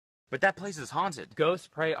But that place is haunted. Ghosts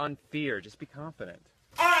prey on fear. Just be confident.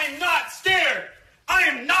 I'm not scared! I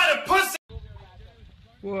am not a pussy!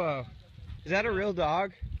 Whoa. Is that a real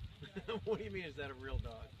dog? What do you mean, is that a real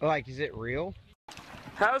dog? Like, is it real?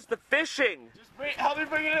 How's the fishing? Just wait, help me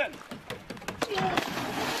bring it in!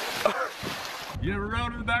 You ever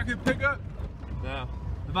rode in the back of the pickup? No.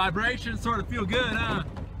 The vibrations sort of feel good, huh?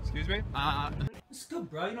 Excuse me? It's good,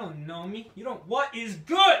 bro. You don't know me. You don't. What is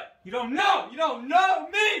good? You don't know. You don't know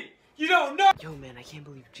me. You don't know. Yo, man, I can't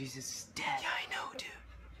believe Jesus is dead. Yeah, I know, dude.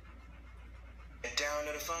 Get down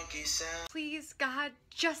to the funky sound. Please, God,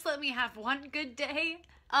 just let me have one good day.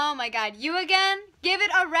 Oh my God, you again? Give it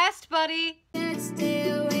a rest, buddy. Stay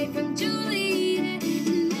away from Julie.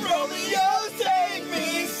 Romeo, take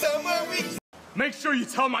me somewhere we... Make sure you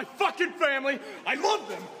tell my fucking family I love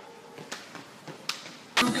them!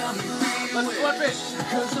 Let's flip it!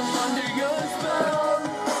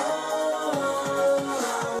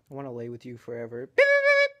 I want to lay with you forever.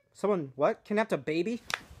 Someone, what? Kidnapped a baby?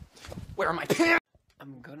 Where are my pants?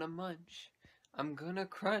 I'm gonna munch. I'm gonna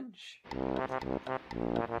crunch.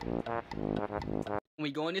 When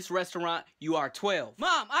we go in this restaurant, you are 12.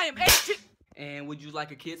 Mom, I am 18! And would you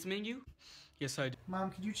like a kids menu? Yes, I do.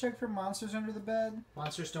 Mom, could you check for monsters under the bed?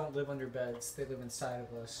 Monsters don't live under beds. They live inside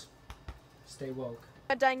of us. Stay woke.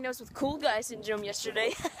 I got diagnosed with cool guy syndrome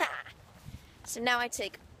yesterday. So now I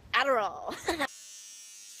take Adderall.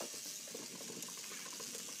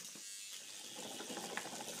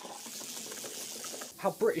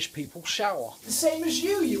 How British people shower. The same as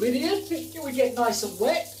you idiot. We get nice and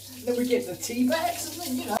wet, then we get the tea bags, and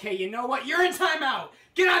then, you know. Okay, you know what? You're in timeout.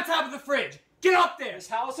 Get on top of the fridge. Get up there. This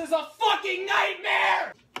house is a fucking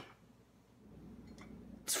nightmare.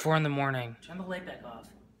 It's 4 in the morning. Turn the light back off.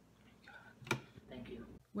 Thank you.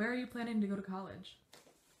 Where are you planning to go to college?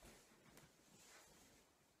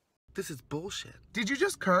 This is bullshit. Did you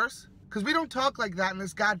just curse? Because we don't talk like that in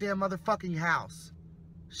this goddamn motherfucking house.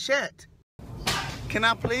 Shit. Can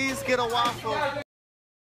I please get a waffle?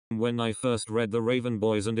 When I first read The Raven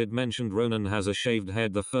Boys and it mentioned Ronan has a shaved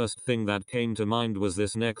head, the first thing that came to mind was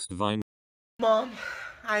this next vine. Mom,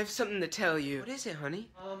 I have something to tell you. What is it, honey?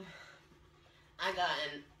 I got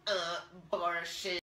an abortion.